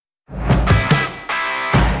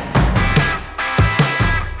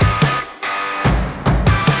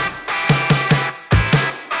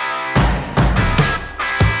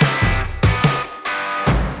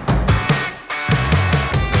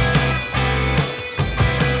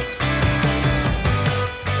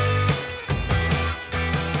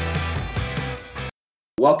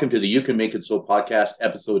welcome to the You Can Make It So podcast,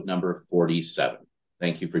 episode number 47.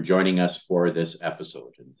 Thank you for joining us for this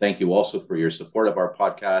episode. And thank you also for your support of our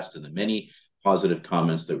podcast and the many positive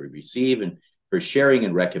comments that we receive and for sharing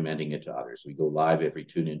and recommending it to others. We go live every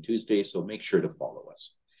Tune-In Tuesday, so make sure to follow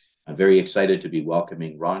us. I'm very excited to be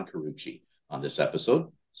welcoming Ron Carucci on this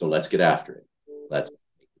episode, so let's get after it. Let's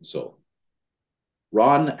make it so.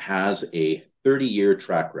 Ron has a 30-year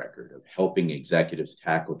track record of helping executives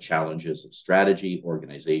tackle challenges of strategy,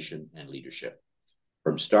 organization, and leadership.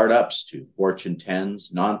 From startups to Fortune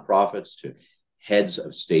 10s, nonprofits to heads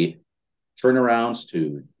of state, turnarounds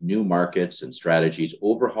to new markets and strategies,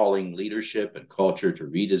 overhauling leadership and culture to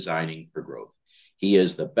redesigning for growth. He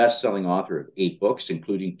is the best-selling author of 8 books,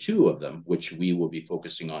 including 2 of them, which we will be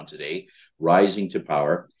focusing on today, Rising to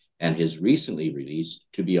Power, and his recently released,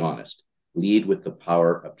 To Be Honest, Lead with the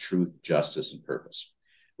Power of Truth, Justice, and Purpose.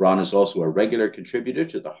 Ron is also a regular contributor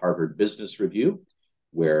to the Harvard Business Review,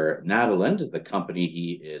 where Navaland, the company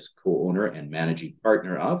he is co-owner and managing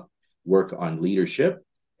partner of, work on leadership.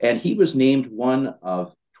 And he was named one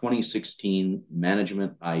of 2016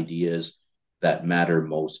 Management Ideas That Matter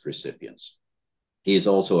Most recipients. He is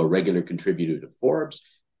also a regular contributor to Forbes,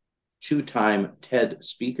 2-time TED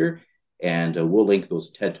speaker, and we'll link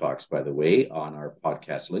those TED Talks, by the way, on our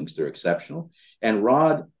podcast links. They're exceptional. And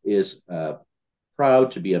Rod is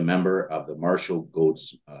proud to be a member of the Marshall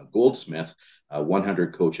Goldsmith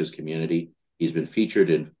 100 Coaches community. He's been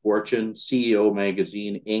featured in Fortune, CEO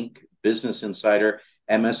Magazine, Inc., Business Insider,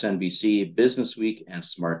 MSNBC, Business Week, and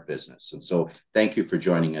Smart Business. And so thank you for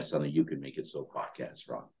joining us on the You Can Make It So podcast,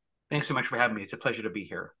 Ron. Thanks so much for having me. It's a pleasure to be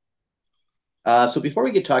here. So before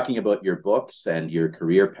we get talking about your books and your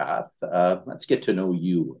career path, let's get to know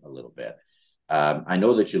you a little bit. I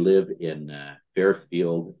know that you live in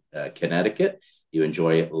Fairfield, Connecticut. You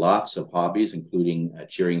enjoy lots of hobbies, including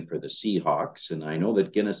cheering for the Seahawks. And I know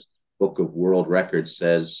that Guinness Book of World Records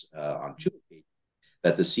says on 2 occasions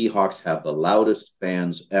that the Seahawks have the loudest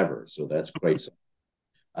fans ever. So that's quite something.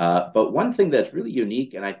 But one thing that's really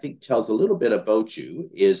unique and I think tells a little bit about you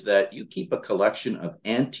is that you keep a collection of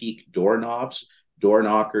antique doorknobs, door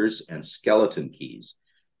knockers, and skeleton keys.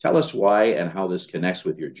 Tell us why and how this connects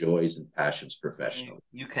with your joys and passions professionally.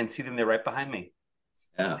 You can see them there right behind me.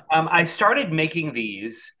 Yeah. I started making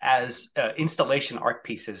these as installation art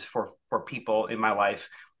pieces for people in my life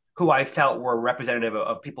who I felt were representative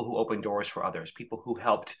of people who opened doors for others, people who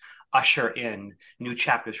helped usher in new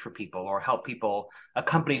chapters for people or help people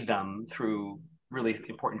accompany them through really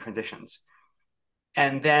important transitions.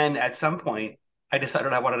 And then at some point, I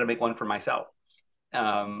decided I wanted to make one for myself.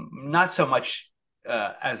 Not so much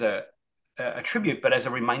as a tribute, but as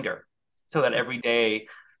a reminder, so that every day,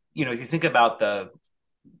 if you think about the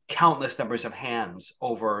countless numbers of hands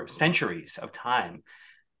over centuries of time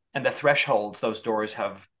and the thresholds those doors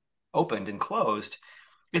have opened and closed,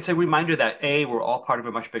 it's a reminder that we're all part of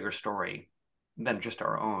a much bigger story than just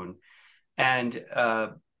our own. And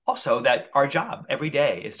also that our job every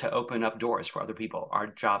day is to open up doors for other people. Our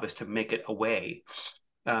job is to make it a way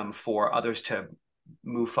for others to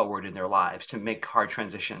move forward in their lives, to make hard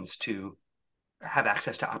transitions, to have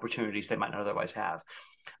access to opportunities they might not otherwise have.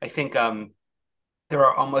 I think there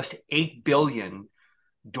are almost 8 billion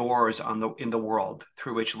doors in the world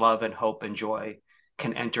through which love and hope and joy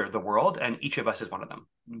can enter the world, and each of us is one of them.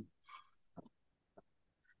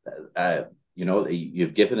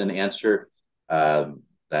 You've given an answer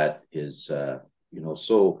that is,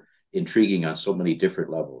 so intriguing on so many different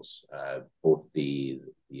levels, both the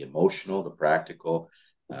emotional, the practical.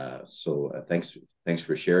 Thanks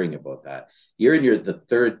for sharing about that. You're in the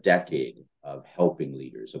 3rd decade of helping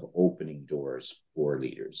leaders, of opening doors for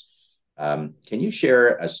leaders. Can you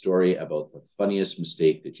share a story about the funniest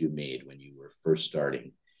mistake that you made when you were first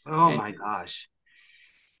starting? My gosh.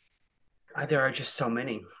 There are just so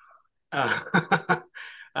many. I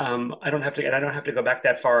don't have to go back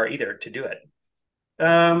that far either to do it.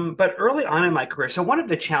 But early on in my career, so one of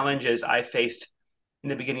the challenges I faced in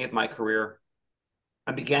the beginning of my career,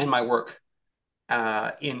 I began my work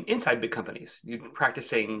inside big companies,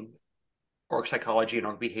 practicing org psychology and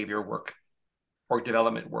org behavior work, org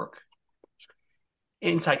development work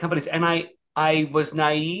inside companies. And I was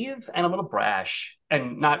naive and a little brash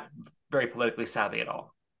and not very politically savvy at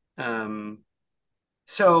all.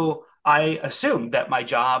 So I assumed that my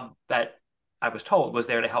job, that I was told, was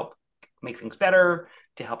there to help make things better,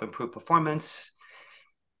 to help improve performance,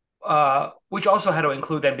 which also had to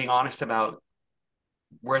include then being honest about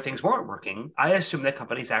where things weren't working. I assumed that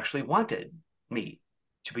companies actually wanted me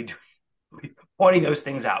to be pointing those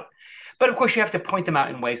things out. But of course, you have to point them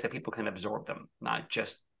out in ways that people can absorb them, not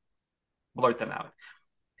just blurt them out.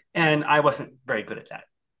 And I wasn't very good at that.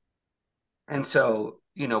 And so,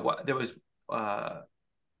 there was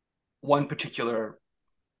one particular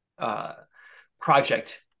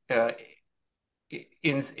project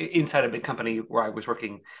inside a big company where I was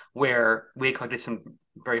working, where we had collected some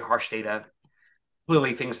very harsh data.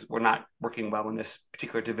 Clearly, things were not working well in this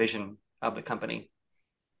particular division of the company,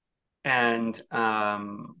 and I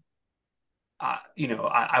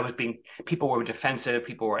was people were defensive,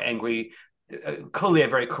 people were angry. Clearly, a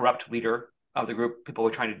very corrupt leader of the group. People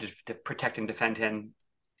were trying to protect and defend him,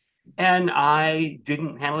 and I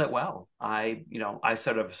didn't handle it well. I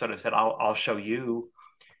sort of said, I'll show you,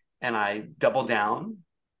 and I doubled down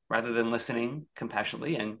rather than listening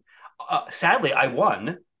compassionately. And sadly, I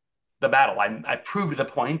won the battle. I proved the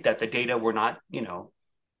point that the data were not,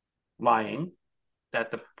 lying,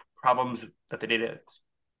 that the problems that the data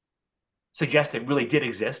suggested really did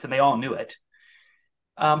exist, and they all knew it.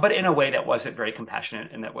 But in a way that wasn't very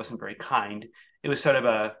compassionate and that wasn't very kind. It was sort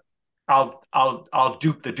of I'll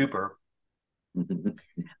dupe the duper.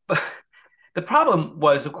 But the problem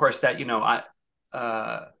was, of course, that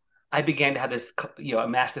I began to have this,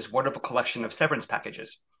 amass this wonderful collection of severance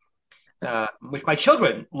packages, which my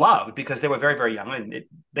children loved because they were very, very young, and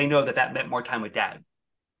they know that meant more time with dad.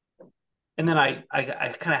 And then I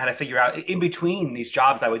kind of had to figure out, in between these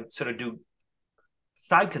jobs, I would sort of do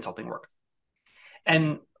side consulting work,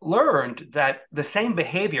 and learned that the same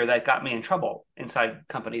behavior that got me in trouble inside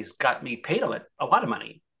companies got me paid a lot of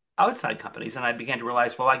money outside companies. And I began to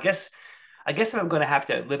realize, well, I guess if I'm going to have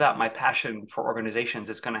to live out my passion for organizations,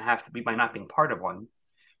 it's going to have to be by not being part of one.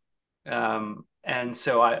 And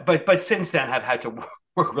so but since then, I've had to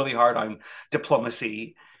work really hard on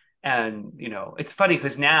diplomacy. And, it's funny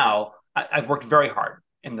because now I've worked very hard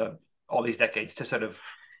in all these decades to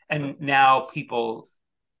and now people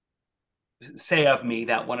say of me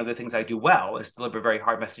that one of the things I do well is deliver very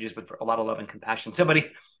hard messages with a lot of love and compassion. Somebody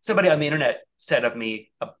on the internet said of me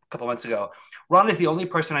a couple months ago, Ron is the only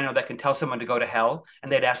person I know that can tell someone to go to hell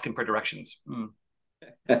and they'd ask him for directions.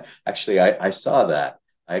 Actually, I saw that.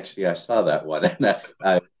 I saw that one,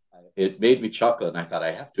 and it made me chuckle. And I thought,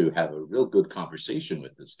 I have to have a real good conversation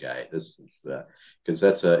with this guy. This is because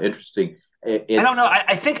that's interesting. I don't know.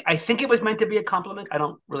 I think it was meant to be a compliment. I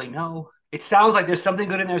don't really know. It sounds like there's something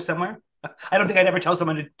good in there somewhere. I don't think I'd ever tell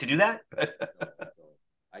someone to do that.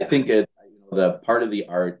 I think the part of the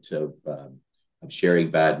art of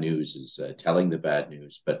sharing bad news is telling the bad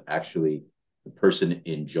news, but actually the person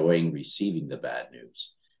enjoying receiving the bad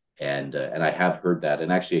news. And I have heard that,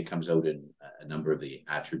 and actually it comes out in a number of the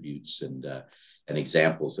attributes and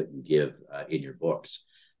examples that you give in your books.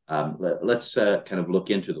 Let's kind of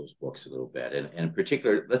look into those books a little bit, and in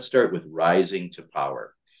particular, let's start with Rising to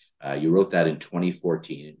Power. You wrote that in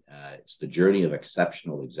 2014. It's the journey of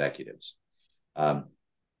exceptional executives.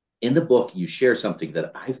 In the book, you share something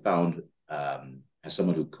that I found, as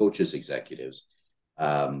someone who coaches executives,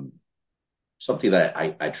 something that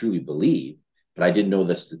I truly believe, but I didn't know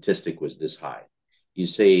the statistic was this high. You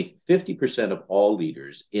say 50% of all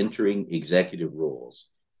leaders entering executive roles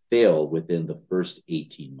fail within the first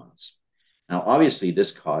 18 months. Now, obviously,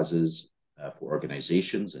 this causes for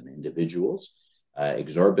organizations and individuals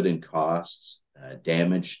exorbitant costs,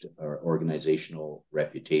 damaged organizational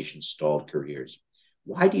reputation, stalled careers.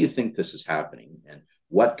 Why do you think this is happening, and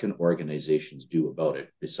what can organizations do about it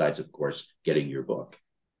besides, of course, getting your book?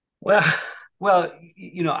 Well,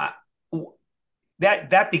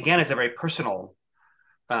 that began as a very personal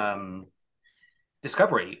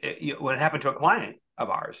discovery when it happened to a client of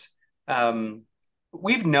ours.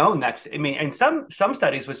 We've known and some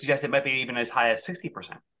studies would suggest it might be even as high as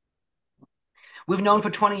 60%. We've known for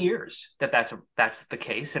 20 years that's the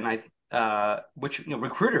case, and which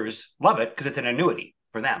recruiters love it because it's an annuity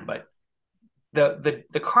for them. But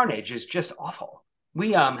the carnage is just awful.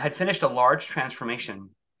 We had finished a large transformation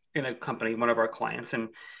in a company, one of our clients, and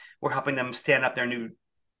we're helping them stand up their new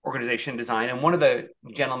organization design. And one of the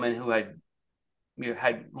gentlemen who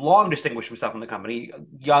had long distinguished himself in the company,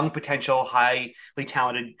 young, potential, highly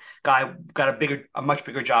talented guy, got a much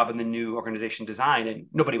bigger job in the new organization design, and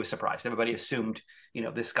nobody was surprised. Everybody assumed,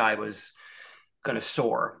 this guy was going to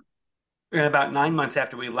soar. And about 9 months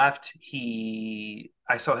after we left,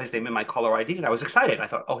 I saw his name in my caller ID, and I was excited. I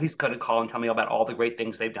thought, oh, he's going to call and tell me about all the great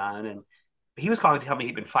things they've done. And he was calling to tell me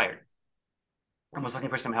he'd been fired and was looking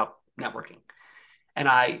for some help networking. And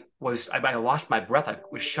I lost my breath. I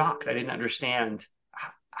was shocked. I didn't understand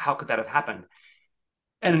how could that have happened.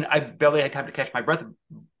 And I barely had time to catch my breath.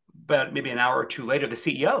 But maybe an hour or two later, the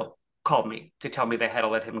CEO called me to tell me they had to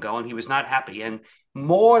let him go, and he was not happy. And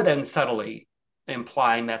more than subtly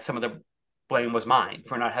implying that some of the blame was mine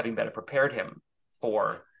for not having better prepared him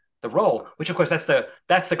for the role, which of course that's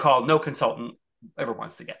the call no consultant ever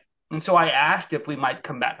wants to get. And so I asked if we might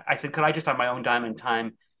come back. I said, could I just on my own dime and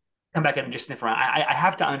time come back and just sniff around? I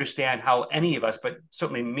have to understand how any of us, but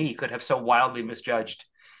certainly me, could have so wildly misjudged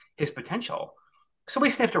his potential. So we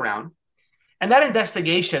sniffed around. And that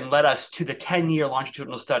investigation led us to the 10-year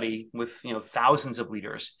longitudinal study with thousands of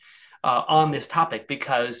leaders on this topic,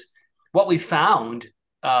 because what we found,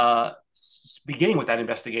 beginning with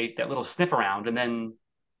that little sniff around, and then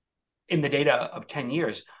in the data of 10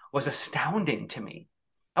 years, was astounding to me.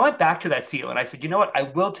 I went back to that CEO and I said, you know what? I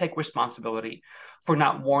will take responsibility for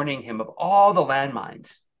not warning him of all the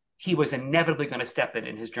landmines he was inevitably going to step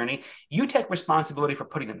in his journey. You take responsibility for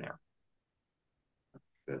putting them there.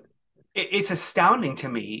 Good. It's astounding to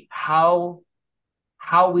me how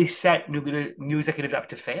we set new executives up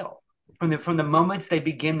to fail. From the moments they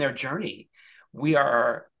begin their journey, we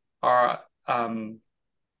are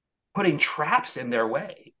putting traps in their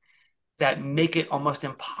way that make it almost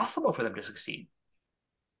impossible for them to succeed.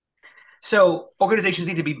 So organizations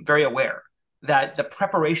need to be very aware that the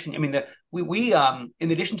preparation, I mean, we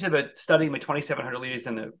in addition to the studying the 2,700 leaders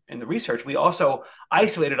in the research, we also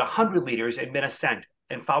isolated 100 leaders in mid-ascent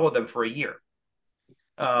and followed them for a year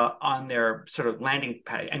on their sort of landing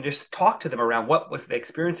pad, and just talk to them around what was they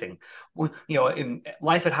experiencing. In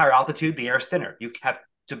life at higher altitude, the air is thinner. You have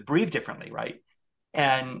to breathe differently, right?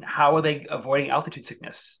 And how are they avoiding altitude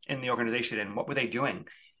sickness in the organization, and what were they doing?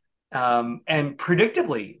 And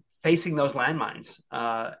predictably facing those landmines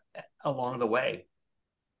along the way.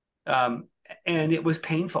 And it was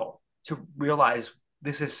painful to realize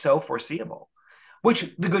this is so foreseeable,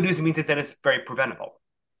 which the good news means that it's very preventable.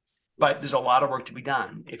 But there's a lot of work to be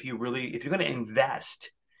done if you're going to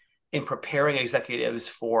invest in preparing executives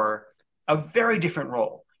for a very different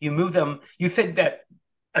role. You think that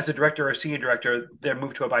as a director or a senior director, their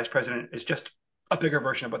move to a vice president is just a bigger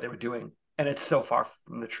version of what they were doing. And it's so far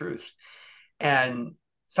from the truth. And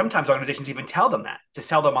sometimes organizations even tell them that, to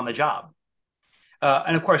sell them on the job.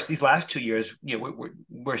 And of course, these last 2 years,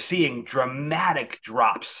 we're seeing dramatic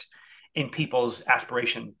drops in people's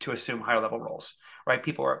aspiration to assume higher level roles, right?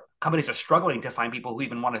 Companies are struggling to find people who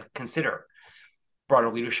even want to consider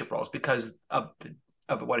broader leadership roles because of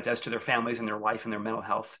what it does to their families and their life and their mental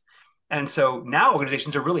health. And so now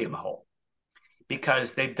organizations are really in the hole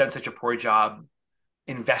because they've done such a poor job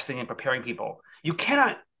investing in preparing people. You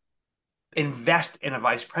cannot invest in a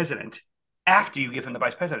vice president after you give him the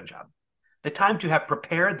vice president job. The time to have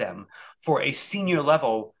prepared them for a senior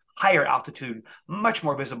level, higher altitude, much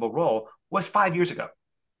more visible role was 5 years ago.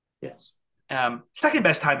 Yes. Second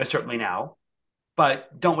best time is certainly now,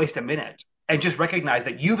 but don't waste a minute and just recognize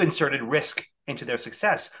that you've inserted risk into their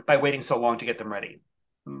success by waiting so long to get them ready.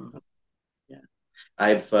 Yeah.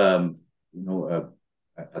 I've, a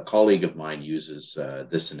colleague of mine uses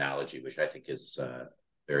this analogy, which I think is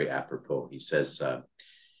very apropos. He says,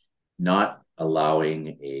 not allowing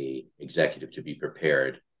a executive to be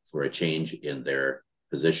prepared for a change in their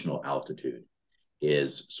positional altitude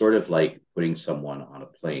is sort of like putting someone on a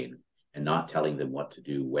plane and not telling them what to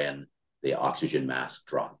do when the oxygen mask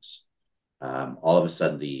drops. All of a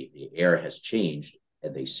sudden, the air has changed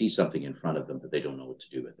and they see something in front of them, but they don't know what to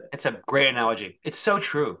do with it. It's a great analogy. It's so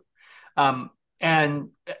true. And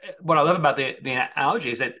what I love about the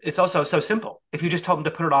analogy is that it's also so simple. If you just told them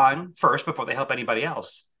to put it on first before they help anybody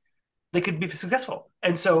else, they could be successful.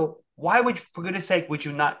 And so why would, for goodness sake, would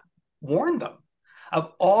you not warn them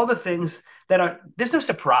of all the things there's no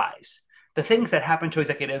surprise. The things that happen to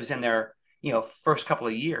executives in their, first couple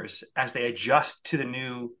of years as they adjust to the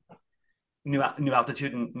new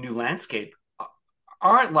altitude and new landscape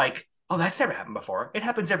aren't like, oh, that's never happened before. It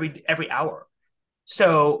happens every hour.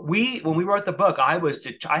 So when we wrote the book,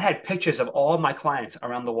 I had pictures of all my clients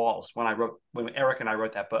around the walls when Eric and I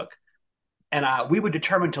wrote that book. And we were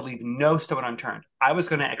determined to leave no stone unturned. I was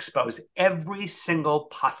going to expose every single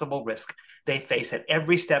possible risk they face at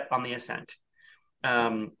every step on the ascent,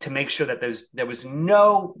 to make sure that there was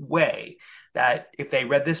no way that if they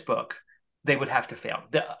read this book, they would have to fail.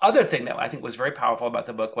 The other thing that I think was very powerful about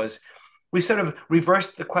the book was we sort of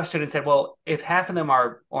reversed the question and said, well, if half of them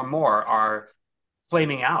or more are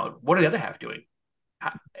flaming out, what are the other half doing?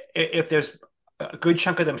 If there's a good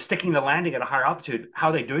chunk of them sticking the landing at a higher altitude, how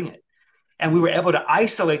are they doing it? And we were able to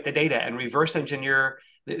isolate the data and reverse engineer.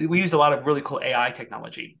 We used a lot of really cool AI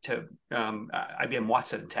technology to IBM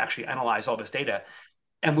Watson to actually analyze all this data.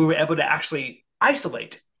 And we were able to actually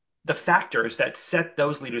isolate the factors that set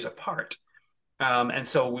those leaders apart. And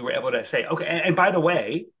so we were able to say, okay, and by the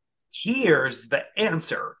way, here's the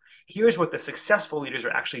answer. Here's what the successful leaders are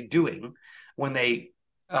actually doing when they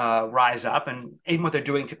rise up, and even what they're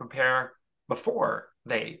doing to prepare before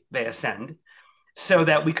they ascend, so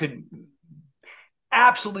that we could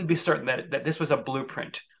absolutely be certain that this was a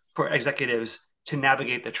blueprint for executives to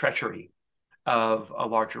navigate the treachery of a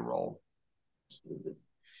larger role. Absolutely.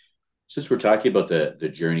 Since we're talking about the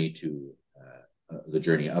journey to the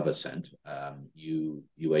journey of ascent, you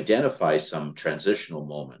identify some transitional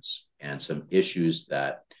moments and some issues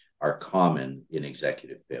that are common in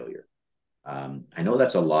executive failure. I know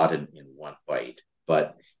that's a lot in one bite,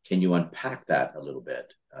 but can you unpack that a little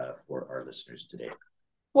bit for our listeners today?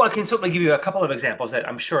 Well, I can certainly give you a couple of examples that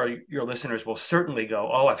I'm sure your listeners will certainly go,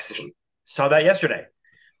 oh, I saw that yesterday.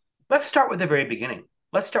 Let's start with the very beginning.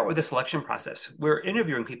 Let's start with the selection process. We're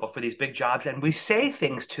interviewing people for these big jobs, and we say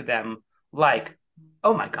things to them like,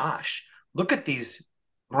 oh my gosh, look at these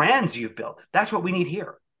brands you've built. That's what we need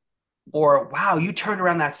here. Or, wow, you turned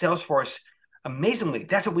around that sales force amazingly.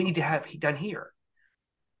 That's what we need to have done here.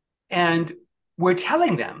 And we're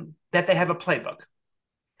telling them that they have a playbook.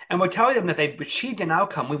 And we're telling them that they've achieved an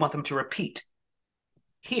outcome we want them to repeat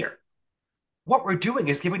here. What we're doing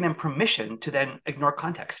is giving them permission to then ignore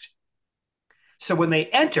context. So when they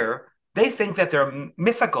enter, they think that their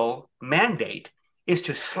mythical mandate is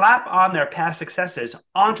to slap on their past successes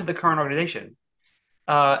onto the current organization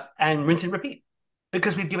and rinse and repeat,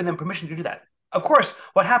 because we've given them permission to do that. Of course,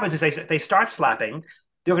 what happens is they start slapping,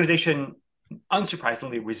 the organization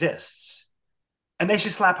unsurprisingly resists, and they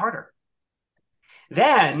should slap harder.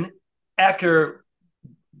 Then, after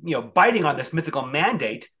biting on this mythical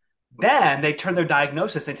mandate, then they turn their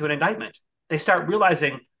diagnosis into an indictment. They start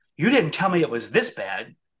realizing, you didn't tell me it was this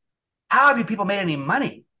bad. How have you people made any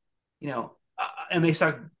money? And they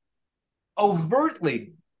start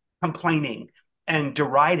overtly complaining and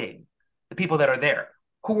deriding the people that are there,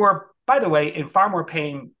 who were, by the way, in far more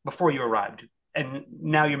pain before you arrived, and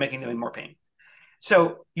now you're making them in more pain.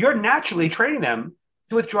 So you're naturally training them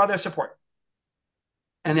to withdraw their support.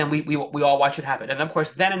 And then we all watch it happen. And of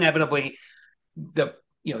course, then inevitably,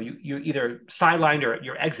 you either sidelined or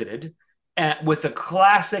you're exited, with the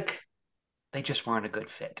classic, they just weren't a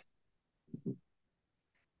good fit.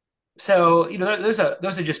 So those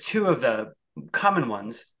are just two of the common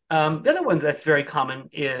ones. The other one that's very common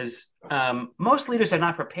is most leaders are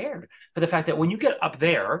not prepared for the fact that when you get up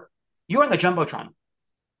there, you're on the Jumbotron.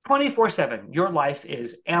 24/7, your life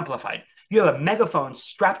is amplified. You have a megaphone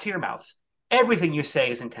strapped to your mouth. Everything you say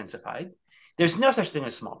is intensified. There's no such thing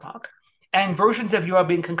as small talk. And versions of you are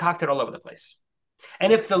being concocted all over the place.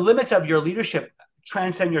 And if the limits of your leadership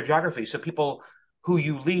transcend your geography, so people who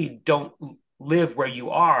you lead don't live where you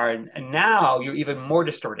are, and now you're even more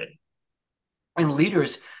distorted. And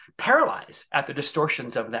leaders paralyze at the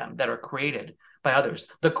distortions of them that are created by others,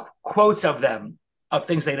 the quotes of them, of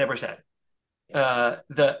things they never said,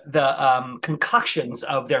 the concoctions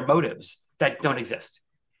of their motives that don't exist.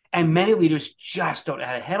 And many leaders just don't know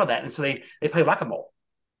how to handle that. And so they play whack-a-mole.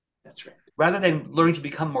 That's right. Rather than learning to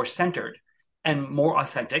become more centered and more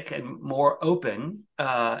authentic and more open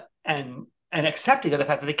and accepting of the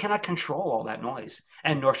fact that they cannot control all that noise,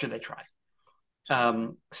 and nor should they try.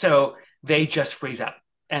 So they just freeze up,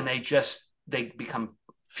 and they become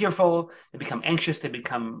fearful, they become anxious, they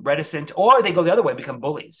become reticent, or they go the other way, become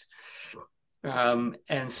bullies. And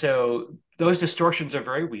so those distortions are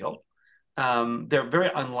very real. They're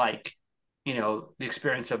very unlike, the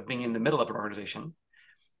experience of being in the middle of an organization.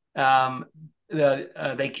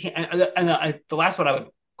 They can't, the last one I would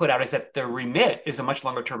put out is that the remit is a much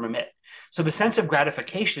longer term remit. So the sense of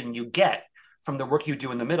gratification you get from the work you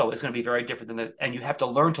do in the middle is going to be very different and you have to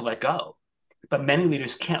learn to let go. But many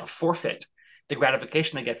leaders can't forfeit the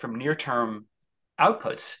gratification they get from near term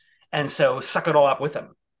outputs, and so suck it all up with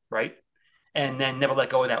them, right? And then never let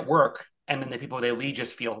go of that work, and then the people they lead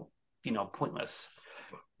just feel pointless.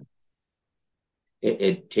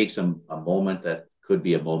 It takes a moment that could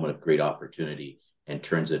be a moment of great opportunity and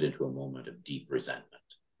turns it into a moment of deep resentment.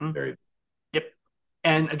 Mm-hmm. Very. Yep.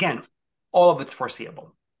 And again, all of it's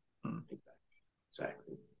foreseeable.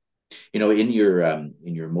 Exactly. In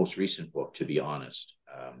your most recent book, To Be Honest,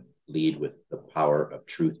 Lead with the Power of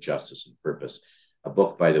Truth, Justice, and Purpose, a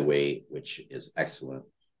book, by the way, which is excellent,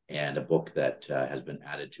 and a book that has been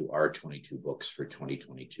added to our 22 books for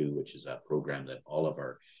 2022, which is a program that all of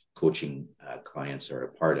our coaching clients are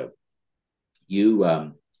a part of. You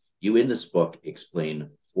in this book explain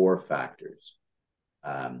 4 factors: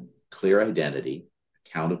 clear identity,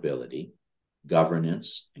 accountability,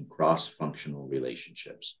 governance, and cross-functional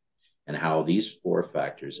relationships, and how these 4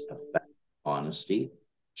 factors affect honesty,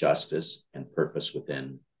 justice, and purpose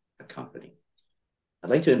within a company. I'd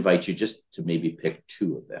like to invite you just to maybe pick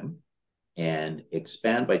 2 of them and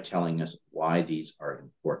expand by telling us why these are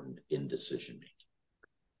important in decision making.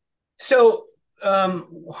 So Um,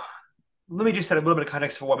 Let me just set a little bit of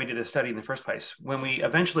context for why we did this study in the first place. When we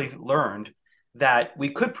eventually learned that we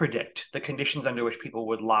could predict the conditions under which people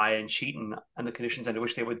would lie and cheat, and the conditions under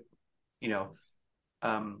which they would, you know,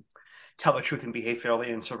 tell the truth and behave fairly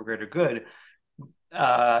and serve a greater good,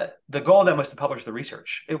 the goal then was to publish the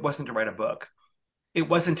research. It wasn't to write a book. It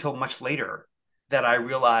wasn't until much later that I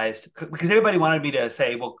realized, because everybody wanted me to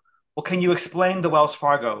say, well, can you explain the Wells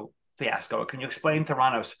Fargo fiasco? Can you explain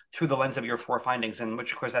Theranos through the lens of your 4 findings? And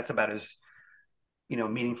which, of course, that's about as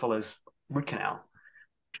meaningful as root canal.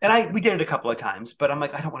 And we did it a couple of times, but I'm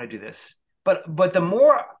like, I don't want to do this. But the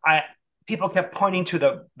more people kept pointing to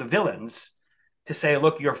the villains to say,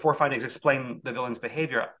 look, your 4 findings explain the villain's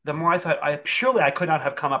behavior, the more I thought, surely I could not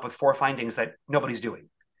have come up with 4 findings that nobody's doing,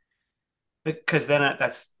 because then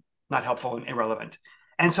that's not helpful and irrelevant.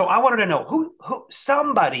 And so I wanted to know who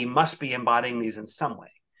somebody must be embodying these in some way.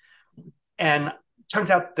 And turns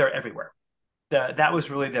out they're everywhere. That was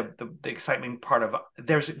really the exciting part of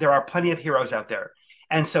there are plenty of heroes out there.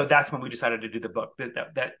 And so that's when we decided to do the book,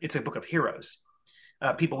 that it's a book of heroes,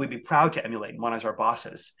 people we'd be proud to emulate and want as our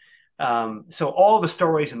bosses. So all the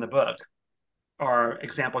stories in the book are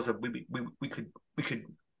examples of we could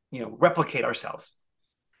replicate ourselves.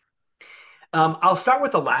 I'll start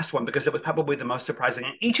with the last one because it was probably the most surprising.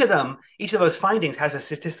 And each of those findings has a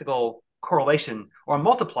statistical correlation or a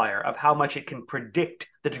multiplier of how much it can predict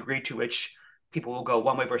the degree to which people will go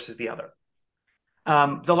one way versus the other.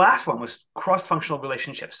 The last one was cross-functional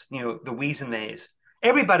relationships, the we's and they's.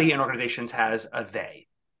 Everybody in organizations has a they.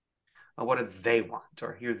 What do they want?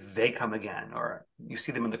 Or here they come again. Or you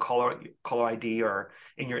see them in the caller ID or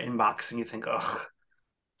in your inbox and you think, ugh.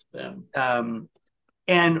 Them.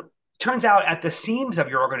 And turns out at the seams of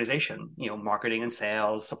your organization, marketing and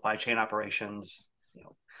sales, supply chain operations,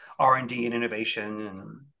 R&D and innovation,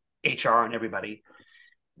 and HR and everybody,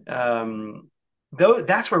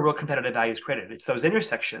 that's where real competitive value is created. It's those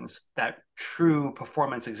intersections that true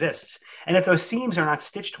performance exists. And if those seams are not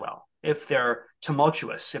stitched well, if they're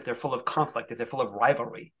tumultuous, if they're full of conflict, if they're full of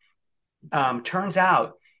rivalry, turns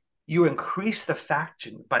out you increase the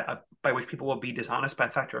faction by which people will be dishonest by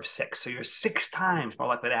a factor of 6. So you're 6 times more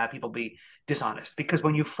likely to have people be dishonest, because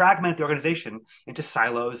when you fragment the organization into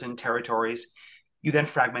silos and territories, you then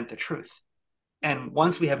fragment the truth. And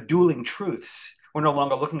once we have dueling truths, we're no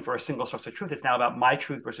longer looking for a single source of truth. It's now about my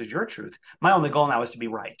truth versus your truth. My only goal now is to be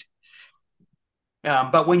right.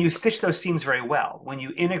 But when you stitch those seams very well, when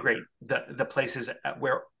you integrate the places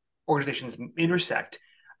where organizations intersect,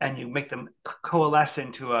 and you make them coalesce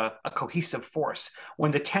into a cohesive force,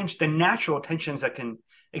 when the natural tensions that can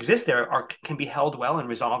exist there can be held well and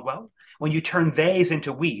resolved well, when you turn theys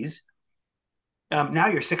into we's, now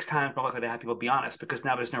you're 6 times more likely to have people be honest, because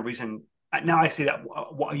now there's no reason. Now I see that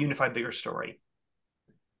a unified bigger story.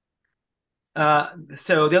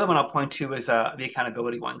 So the other one I'll point to is the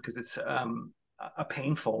accountability one, because it's a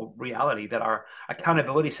painful reality that our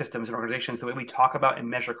accountability systems and organizations, the way we talk about and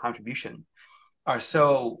measure contribution, are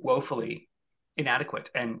so woefully inadequate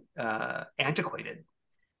and antiquated.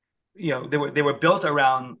 They were built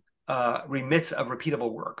around remits of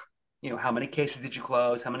repeatable work. How many cases did you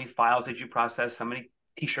close? How many files did you process? How many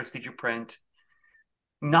T-shirts did you print?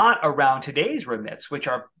 Not around today's remits, which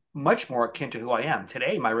are much more akin to who I am.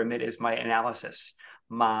 Today, my remit is my analysis,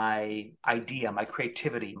 my idea, my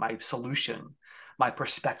creativity, my solution, my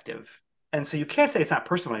perspective. And so you can't say it's not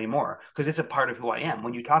personal anymore, because it's a part of who I am.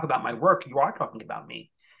 When you talk about my work, you are talking about me.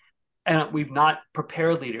 And we've not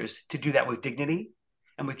prepared leaders to do that with dignity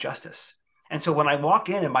and with justice. And so when I walk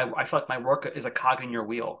in and I feel like my work is a cog in your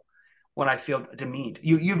wheel, when I feel demeaned,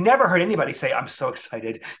 you've never heard anybody say, I'm so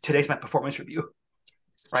excited, today's my performance review,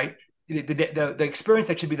 right? The experience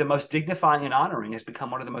that should be the most dignifying and honoring has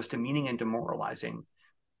become one of the most demeaning and demoralizing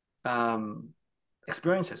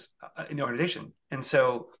experiences in the organization. And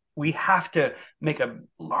so we have to make a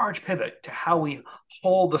large pivot to how we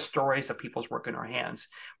hold the stories of people's work in our hands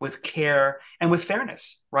with care and with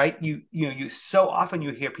fairness, right? You so often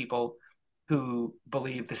you hear people who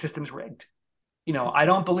believe the system's rigged. I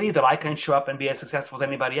don't believe that I can show up and be as successful as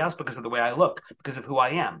anybody else because of the way I look, because of who I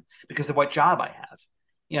am, because of what job I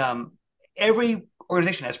have. Every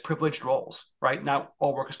organization has privileged roles, right? Not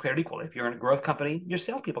all work is created equal. If you're in a growth company, your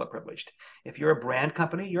salespeople are privileged. If you're a brand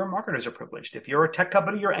company, your marketers are privileged. If you're a tech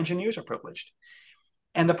company, your engineers are privileged.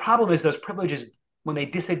 And the problem is those privileges, when they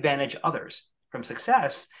disadvantage others from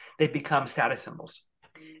success, they become status symbols.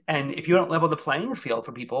 And if you don't level the playing field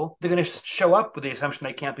for people, they're going to show up with the assumption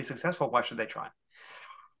they can't be successful. Why should they try?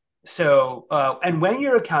 So, and when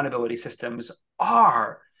your accountability systems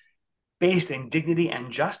are based in dignity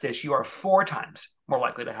and justice, you are 4 times more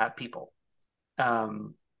likely to have people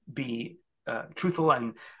be truthful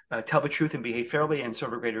and tell the truth and behave fairly and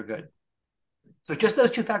serve a greater good. So just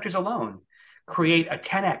those two factors alone create a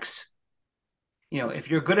 10x. If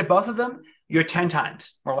you're good at both of them, you're 10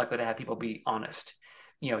 times more likely to have people be honest.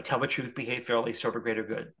 Tell the truth, behave fairly, serve a greater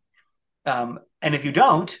good. And if you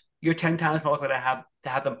don't, you're 10 times more likely to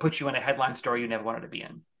have them put you in a headline story you never wanted to be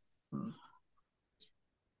in.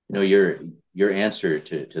 Your answer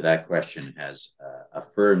to that question has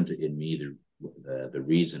affirmed in me the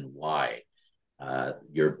reason why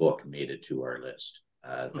your book made it to our list.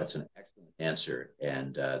 That's an excellent answer,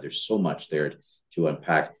 and there's so much there to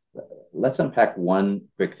unpack. Let's unpack one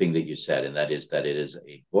quick thing that you said, and that is that it is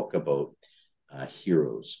a book about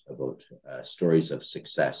heroes, about stories of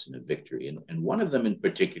success and of victory. And one of them in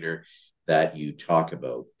particular that you talk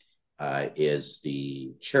about is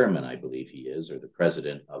the chairman, I believe he is, or the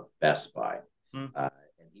president of Best Buy. And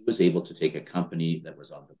he was able to take a company that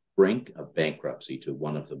was on the brink of bankruptcy to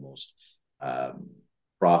one of the most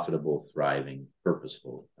profitable, thriving,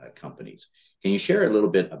 purposeful companies. Can you share a little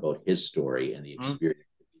bit about his story and the experience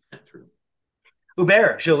that he went through?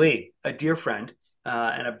 Hubert Joly, a dear friend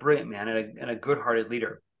and a brilliant man and a good-hearted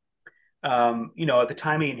leader. At the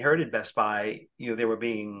time he inherited Best Buy, they were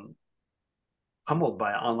being pummeled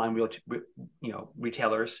by online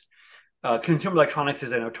retailers. Consumer electronics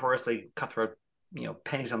is a notoriously cutthroat,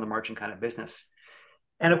 pennies on the margin kind of business.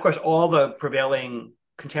 And of course, all the prevailing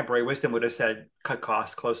contemporary wisdom would have said, cut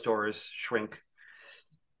costs, close stores, shrink.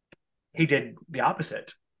 He did the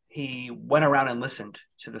opposite. He went around and listened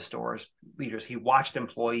to the store's leaders. He watched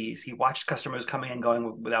employees. He watched customers coming and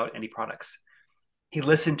going without any products. He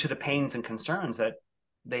listened to the pains and concerns that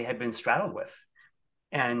they had been straddled with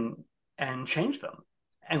and changed them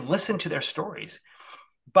and listened to their stories.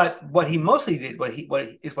 But what he mostly did, what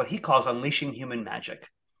he calls unleashing human magic.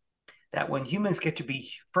 That when humans get to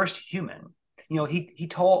be first human, he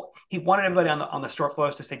wanted everybody on the store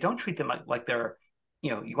floors to say, don't treat them like they're,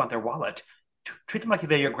 you want their wallet. Treat them like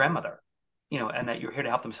they're your grandmother, and that you're here to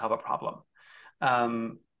help them solve a problem.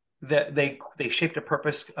 That they shaped a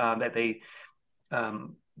purpose that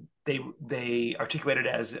they articulated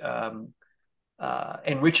as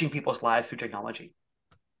enriching people's lives through technology.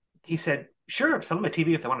 He said, sure, sell them a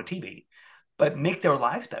TV if they want a TV, but make their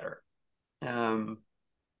lives better. And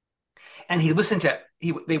he listened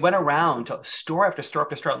they went around to store after store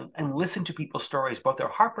after store and listened to people's stories, both their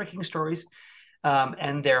heartbreaking stories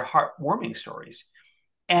and their heartwarming stories,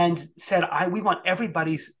 and said, we want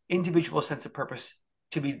everybody's individual sense of purpose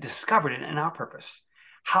to be discovered in our purpose.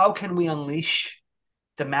 How can we unleash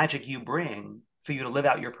the magic you bring for you to live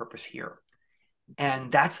out your purpose here?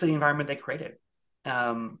 And that's the environment they created.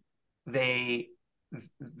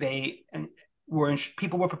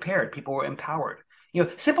 People were prepared. People were empowered.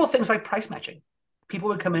 Simple things like price matching. People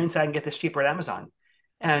would come in and say, I can get this cheaper at Amazon.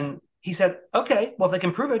 And he said, okay, well, if they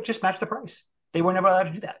can prove it, just match the price. They were never allowed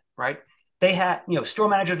to do that, right? They had, store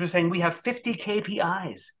managers were saying, we have 50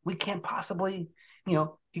 KPIs. We can't possibly,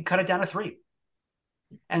 he cut it down to 3.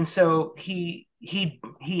 And so he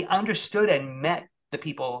understood and met the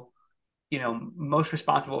people, most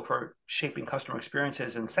responsible for shaping customer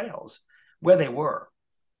experiences and sales where they were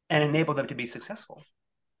and enabled them to be successful.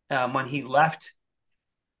 When he left,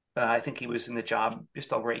 I think he was in the job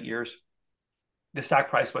just over 8 years. The stock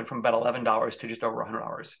price went from about $11 to just over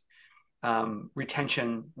 $100.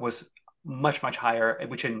 Retention was much, much higher,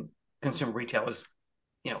 which in consumer retail is,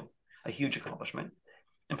 a huge accomplishment.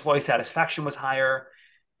 Employee satisfaction was higher,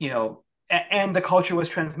 and the culture was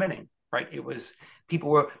transmitting, right? It was, there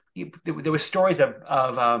were stories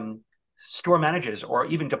of store managers or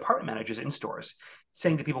even department managers in stores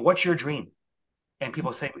saying to people, what's your dream? And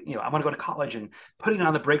people say, I want to go to college, and putting it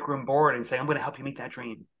on the break room board and say, I'm going to help you meet that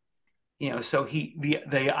dream. So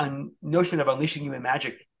the notion of unleashing human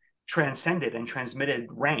magic transcended and transmitted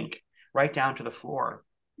rank right down to the floor.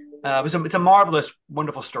 It's a marvelous,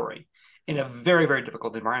 wonderful story in a very, very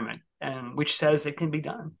difficult environment, and which says it can be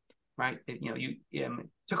done, right? It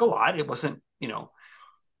took a lot. It wasn't,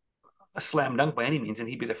 a slam dunk by any means, and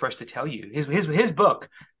he'd be the first to tell you. His book,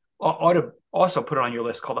 ought to also put it on your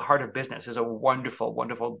list, called The Heart of Business, is a wonderful,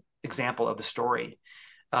 wonderful example of the story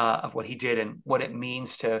of what he did and what it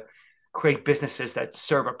means to create businesses that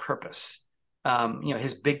serve a purpose.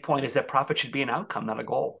 His big point is that profit should be an outcome, not a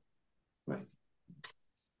goal. Right.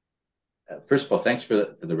 First of all, thanks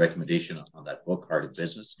for the recommendation on that book, Heart of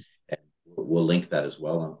Business. And we'll link that as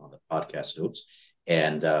well on the podcast notes.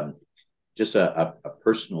 And just a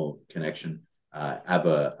personal connection. I have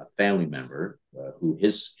a family member who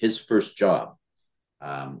his first job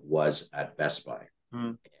was at Best Buy.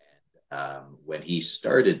 And when he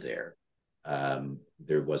started there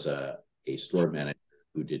was a store manager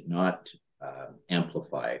who did not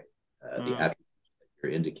amplify the attributes that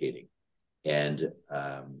you're indicating. And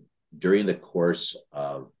during the course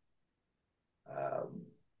of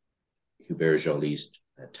Hubert Joly's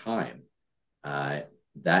time,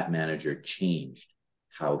 that manager changed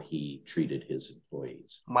how he treated his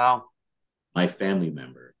employees. Wow. My family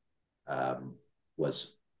member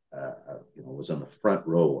was was on the front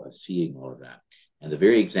row of seeing all of that. And the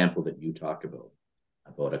very example that you talk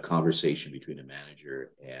about a conversation between a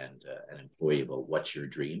manager and an employee about what's your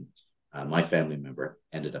dream, my family member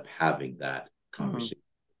ended up having that conversation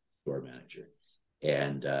with the store manager.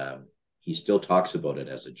 And he still talks about it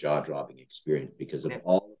as a jaw-dropping experience because of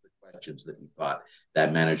all of the questions that he thought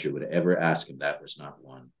that manager would ever ask him. That was not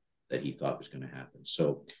one that he thought was going to happen.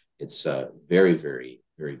 So it's very, very,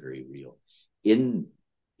 very, very real. In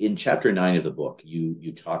chapter 9 of the book,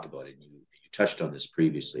 you talk about it, and you touched on this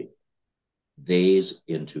previously, theys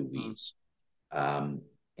into we's. And,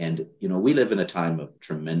 we live in a time of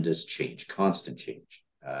tremendous change, constant change.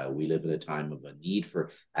 We live in a time of a need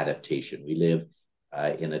for adaptation. We live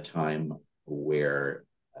in a time where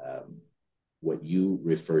what you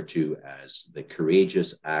refer to as the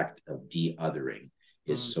courageous act of de-othering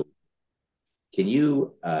is so. Can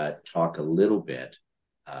you talk a little bit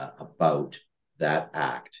about that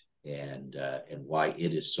act and why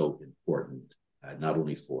it is so important, not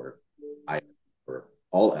only for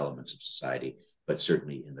all elements of society, but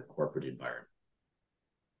certainly in the corporate environment?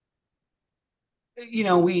 You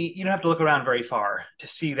don't have to look around very far to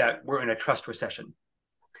see that we're in a trust recession.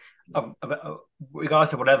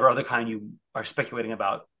 Regardless of whatever other kind you are speculating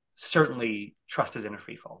about, certainly trust is in a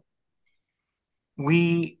free fall.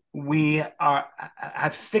 We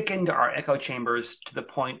have thickened our echo chambers to the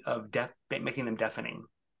point of making them deafening,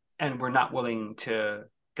 and we're not willing to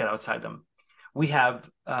get outside them. We have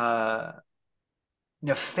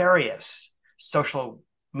nefarious social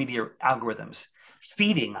media algorithms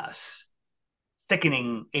feeding us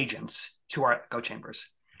thickening agents to our echo chambers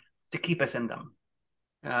to keep us in them.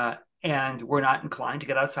 And we're not inclined to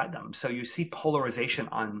get outside them. So you see polarization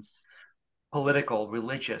on political,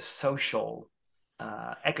 religious, social,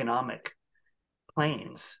 economic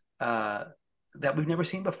planes that we've never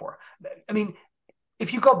seen before. I mean,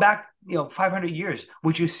 if you go back, 500 years,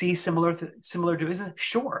 would you see similar divisions?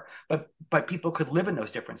 Sure, but people could live in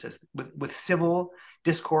those differences with civil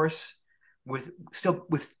discourse, with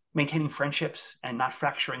maintaining friendships and not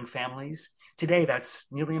fracturing families. Today,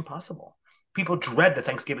 that's nearly impossible. People dread the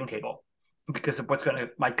Thanksgiving table because of what's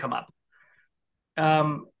might come up.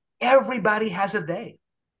 Everybody has a they.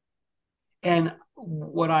 And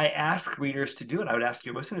what I ask readers to do, and I would ask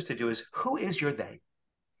your listeners to do, is who is your they?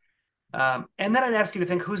 And then I'd ask you to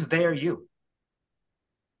think, who's they are you?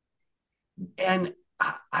 And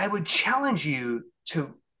I would challenge you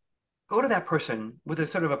to go to that person with a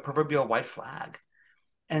sort of a proverbial white flag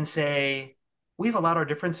and say, we've allowed our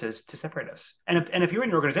differences to separate us. And if you're in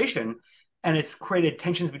your organization and it's created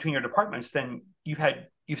tensions between your departments, then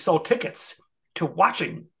you've sold tickets to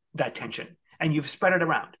watching that tension and you've spread it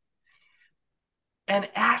around. And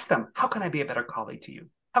ask them, how can I be a better colleague to you?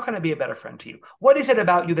 How can I be a better friend to you? What is it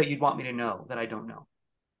about you that you'd want me to know that I don't know?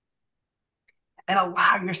 And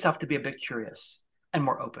allow yourself to be a bit curious and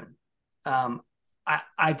more open.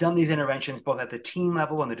 I've done these interventions both at the team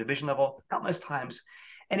level and the division level countless times.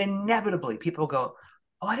 And inevitably people go,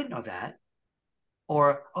 oh, I didn't know that.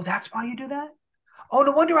 Or, oh, that's why you do that? Oh,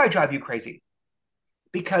 no wonder I drive you crazy.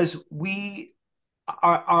 Because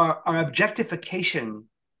our objectification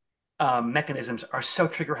mechanisms are so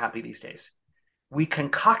trigger happy these days. We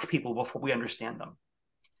concoct people before we understand them.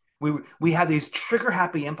 We have these trigger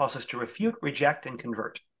happy impulses to refute, reject, and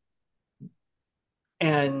convert.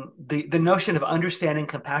 And the notion of understanding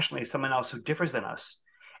compassionately someone else who differs than us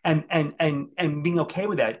and being okay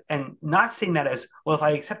with that and not seeing that as, well, if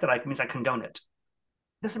I accept it, it means I condone it.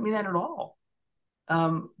 Doesn't mean that at all.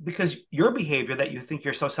 Because your behavior that you think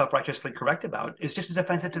you're so self-righteously correct about is just as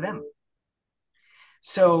offensive to them.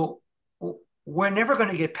 So we're never going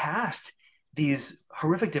to get past these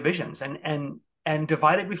horrific divisions, and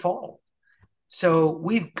divided we fall. So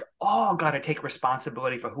we've all got to take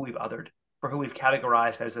responsibility for who we've othered, for who we've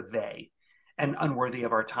categorized as a they, and unworthy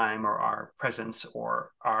of our time or our presence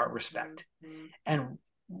or our respect, and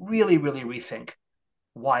really, really rethink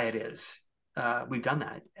why it is we've done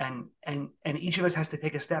that, and each of us has to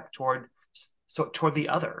take a step toward the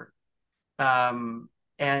other,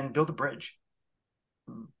 and build a bridge.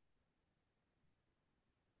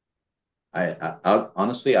 I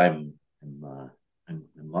honestly, I'm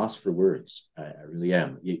lost for words. I really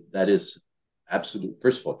am. That is absolute.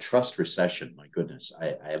 First of all, trust recession. My goodness,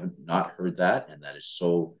 I haven't not heard that, and that is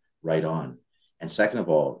so right on. And second of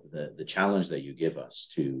all, the challenge that you give us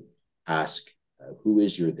to ask, who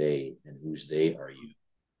is your they and whose they are you?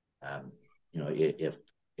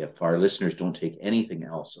 If our listeners don't take anything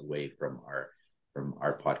else away from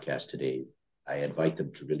our podcast today, I invite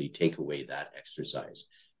them to really take away that exercise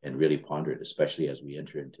and really ponder it, especially as we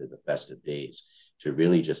enter into the festive days, to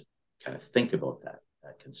really just kind of think about that,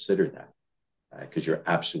 consider that, because you're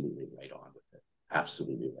absolutely right on with it.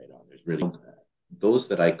 Absolutely right on. There's really those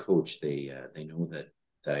that I coach. They know that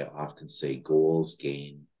I often say goals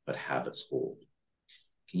gain, but habits hold.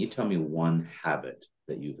 Can you tell me one habit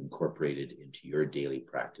that you've incorporated into your daily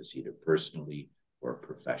practice, either personally or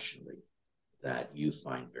professionally, that you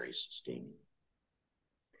find very sustaining?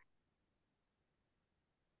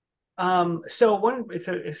 So it's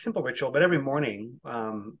a simple ritual, but every morning,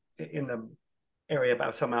 in the area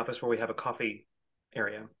about some office where we have a coffee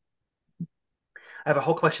area, I have a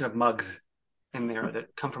whole collection of mugs in there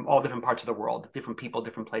that come from all different parts of the world, different people,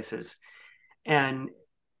 different places. And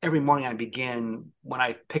every morning I begin, when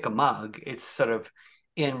I pick a mug, it's sort of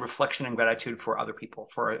in reflection and gratitude for other people,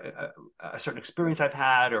 for a certain experience I've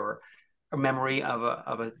had, or a memory of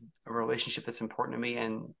a relationship that's important to me.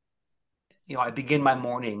 And I begin my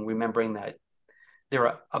morning remembering that there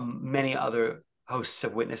are many other hosts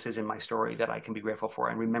of witnesses in my story that I can be grateful for,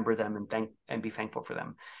 and remember them and be thankful for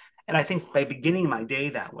them. And I think by beginning my day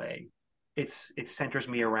that way, it centers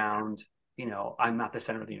me around, I'm not the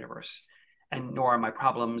center of the universe, and nor are my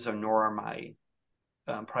problems, or nor are my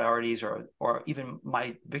priorities, or even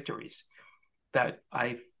my victories. That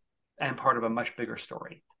I am part of a much bigger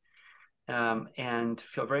story, and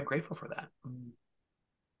feel very grateful for that.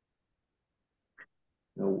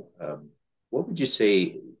 What would you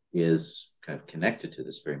say is kind of connected to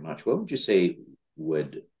this very much? What would you say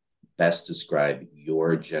would best describe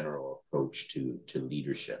your general approach to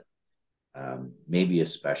leadership? Maybe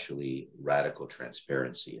especially radical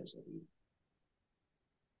transparency as a leader.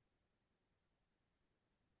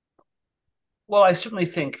 Well, I certainly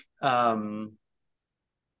think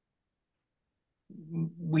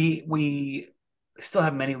we still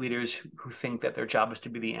have many leaders who think that their job is to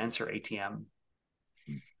be the answer ATM,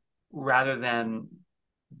 rather than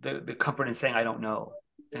the comfort in saying I don't know,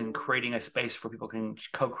 and creating a space where people can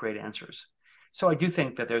co-create answers. So I do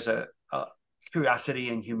think that there's a curiosity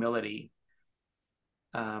and humility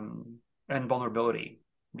and vulnerability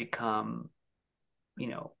become,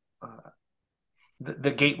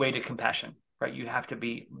 the gateway to compassion, right? You have to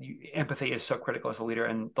be, empathy is so critical as a leader.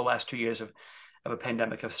 And the last 2 years of a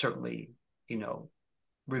pandemic have certainly,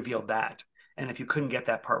 revealed that. And if you couldn't get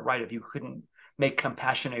that part right, if you couldn't make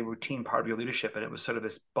compassion a routine part of your leadership, and it was sort of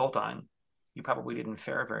this bolt on, you probably didn't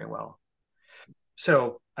fare very well.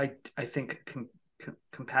 So I think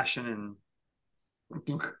compassion and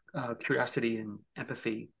curiosity and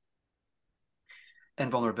empathy and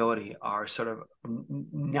vulnerability are sort of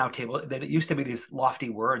now table. That it used to be these lofty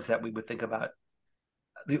words that we would think about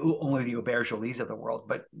only the Auberge-Jolis of the world,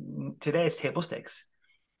 but today it's table stakes.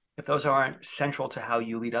 If those aren't central to how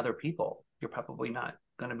you lead other people, you're probably not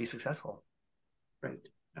going to be successful. Right,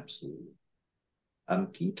 absolutely.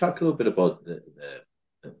 Can you talk a little bit about the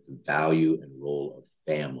value and role of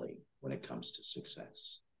family when it comes to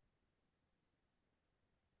success?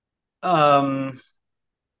 Well,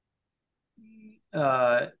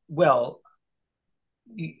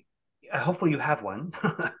 hopefully you have one,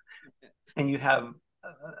 and you have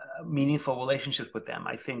meaningful relationships with them.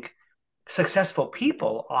 I think successful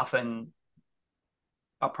people often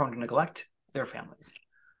are prone to neglect their families,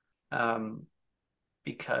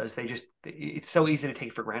 because it's so easy to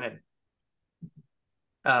take for granted.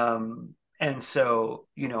 And so,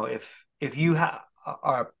 if you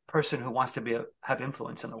are a person who wants to have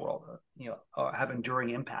influence in the world, or have enduring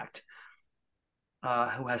impact,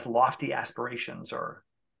 who has lofty aspirations or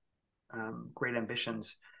great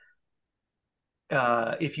ambitions,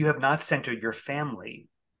 if you have not centered your family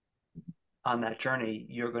on that journey,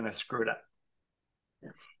 you're going to screw it up. Yeah.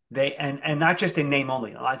 And not just in name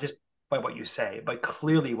only, not just by what you say, but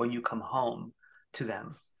clearly when you come home to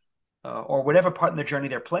them, or whatever part in the journey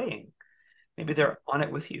they're playing, maybe they're on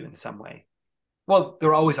it with you in some way. Well,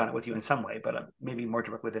 they're always on it with you in some way, but maybe more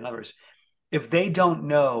directly than others. If they don't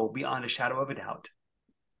know beyond a shadow of a doubt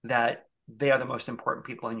that they are the most important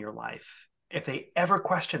people in your life, if they ever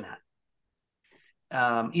question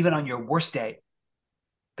that, even on your worst day,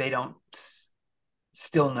 they don't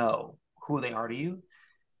still know who they are to you,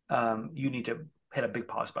 you need to hit a big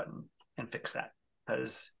pause button and fix that,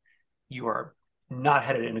 because you are not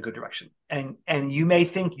headed in a good direction. And you may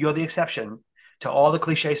think you're the exception to all the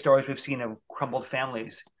cliche stories we've seen of crumbled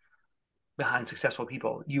families behind successful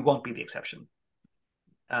people. You won't be the exception.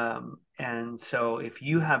 And so if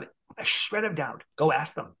you have a shred of doubt, go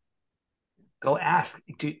ask them. Go ask.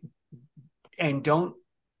 And don't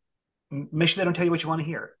make sure they don't tell you what you want to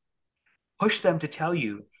hear. Push them to tell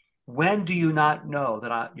you, when do you not know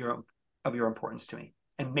that you're of your importance to me?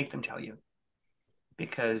 And make them tell you,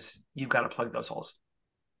 because you've got to plug those holes.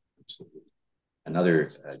 Absolutely.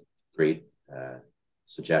 Another great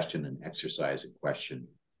suggestion and exercise and question,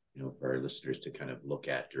 for our listeners to kind of look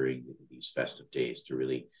at during these festive days, to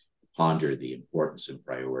really ponder the importance and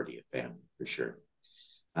priority of family, for sure.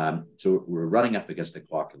 So we're running up against the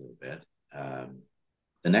clock a little bit.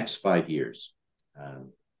 The next 5 years,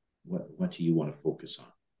 what do you want to focus on?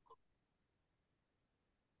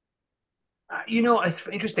 It's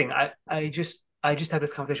interesting. I just had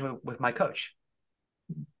this conversation with my coach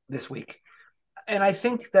this week, and I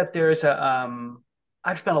think that there's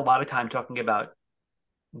I've spent a lot of time talking about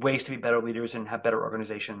ways to be better leaders and have better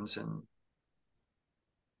organizations, and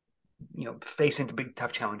face into big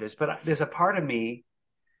tough challenges. But there's a part of me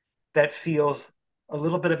that feels a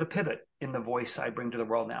little bit of a pivot in the voice I bring to the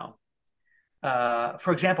world now.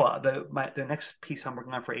 For example, the next piece I'm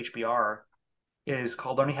working on for HBR is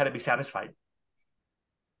called Learning How to Be Satisfied.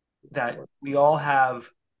 That we all have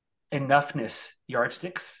enoughness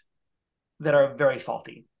yardsticks that are very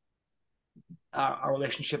faulty. Our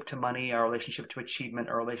relationship to money, our relationship to achievement,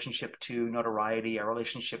 our relationship to notoriety, our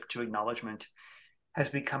relationship to acknowledgement has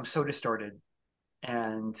become so distorted.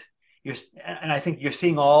 And I think you're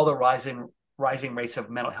seeing all the rising rates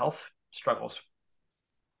of mental health struggles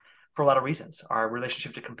for a lot of reasons. Our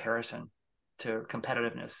relationship to comparison, to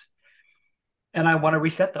competitiveness. And I want to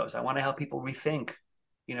reset those. I want to help people rethink,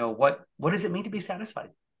 what does it mean to be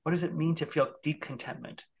satisfied? What does it mean to feel deep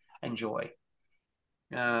contentment and joy?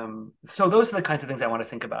 So those are the kinds of things I want to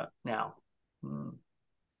think about now.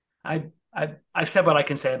 I've said what I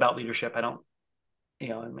can say about leadership. I don't,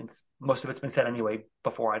 most of it's been said anyway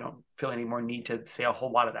before. I don't feel any more need to say a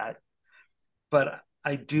whole lot of that. But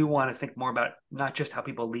I do want to think more about not just how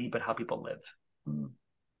people lead, but how people live.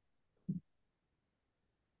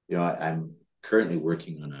 I'm currently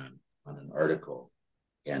working on an article,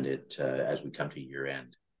 and it as we come to year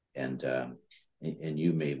end, and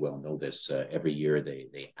you may well know this. Every year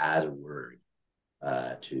they add a word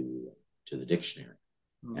to the dictionary,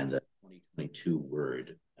 and the 2022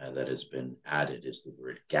 word that has been added is the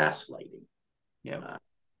word gaslighting. Yeah,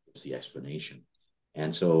 it's the explanation.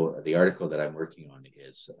 And so the article that I'm working on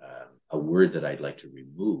is a word that I'd like to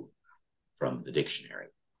remove from the dictionary.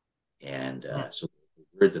 And so the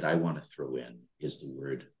word that I want to throw in is the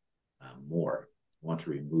word more. I want to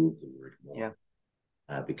remove the word more.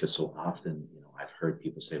 Yeah. Because so often, I've heard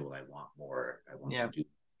people say, well, I want more. I want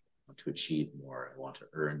to achieve more. I want to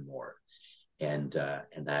earn more. And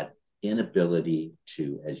that inability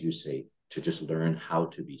to, as you say, to just learn how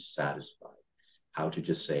to be satisfied, how to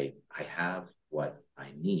just say, I have what I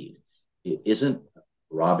need. It isn't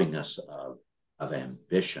robbing us of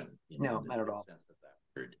ambition. No, not at all. Sense of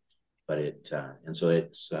that word. But and so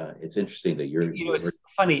it's interesting that you're. It's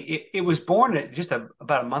funny. It was born just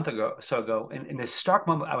about a month ago, in this stark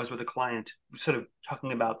moment. I was with a client, sort of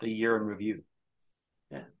talking about the year in review,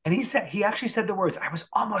 and he actually said the words, "I was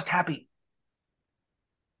almost happy."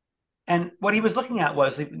 And what he was looking at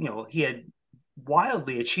was, he had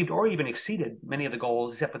wildly achieved or even exceeded many of the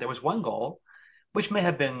goals, except that there was one goal, which may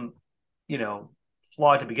have been,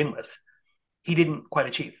 flawed to begin with. He didn't quite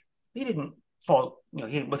achieve. He didn't fall,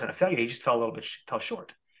 he wasn't a failure. He just fell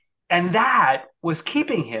short. And that was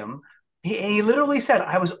keeping him. He literally said,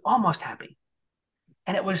 I was almost happy.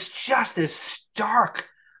 And it was just this stark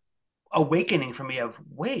awakening for me of,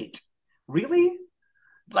 wait, really?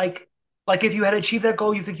 Like if you had achieved that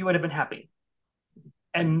goal, you think you would have been happy.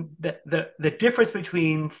 And the difference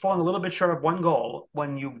between falling a little bit short of one goal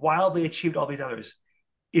when you've wildly achieved all these others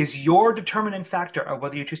is your determinant factor of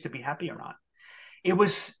whether you choose to be happy or not. It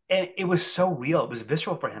was so real. It was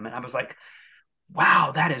visceral for him. And I was like,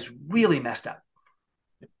 wow, that is really messed up.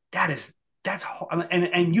 That's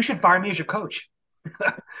and you should fire me as your coach.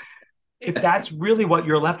 If that's really what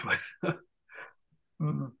you're left with.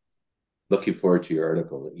 Looking forward to your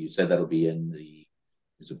article. You said that'll be in the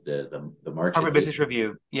March Harvard Business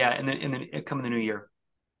Review. Yeah, and then it come in the new year.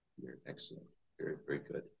 Excellent. Very, very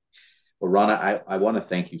good. Well, Rana, I want to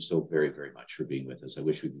thank you so very, very much for being with us. I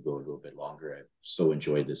wish we could go a little bit longer. I've so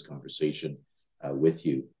enjoyed this conversation with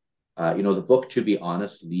you. The book, To Be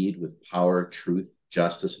Honest, Lead with Power, Truth,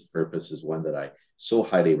 Justice, and Purpose is one that I so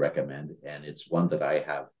highly recommend. And it's one that I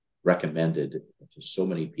have recommended to so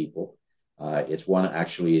many people. It's one,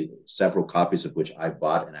 actually, several copies of which I've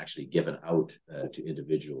bought and actually given out to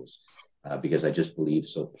individuals because I just believe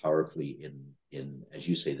so powerfully in, as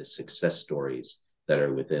you say, the success stories that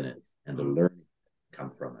are within it and the learning that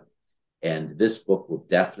come from it. And this book will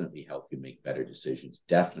definitely help you make better decisions,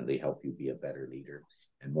 definitely help you be a better leader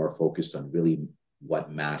and more focused on really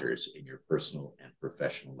what matters in your personal and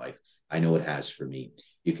professional life. I know it has for me.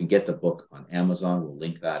 You can get the book on Amazon. We'll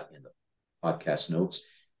link that in the podcast notes,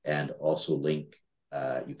 and also link,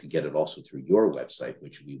 you can get it also through your website,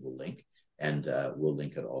 which we will link, and we'll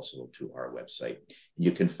link it also to our website. And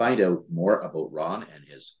you can find out more about Ron and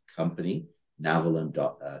his company, Navalin,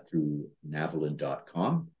 through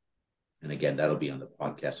navalin.com. And again, that'll be on the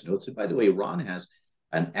podcast notes. And by the way, Ron has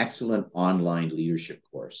an excellent online leadership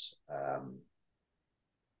course.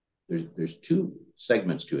 There's two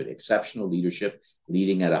segments to it: exceptional leadership,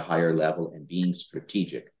 leading at a higher level, and being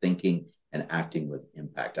strategic, thinking and acting with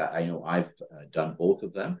impact. I know I've done both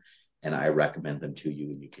of them, and I recommend them to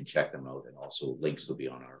you, and you can check them out. And also links will be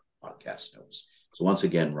on our podcast notes. So once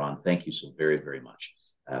again, Ron, thank you so very, very much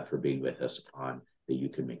for being with us on the You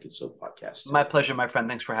Can Make It So podcast. My pleasure, my friend.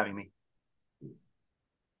 Thanks for having me.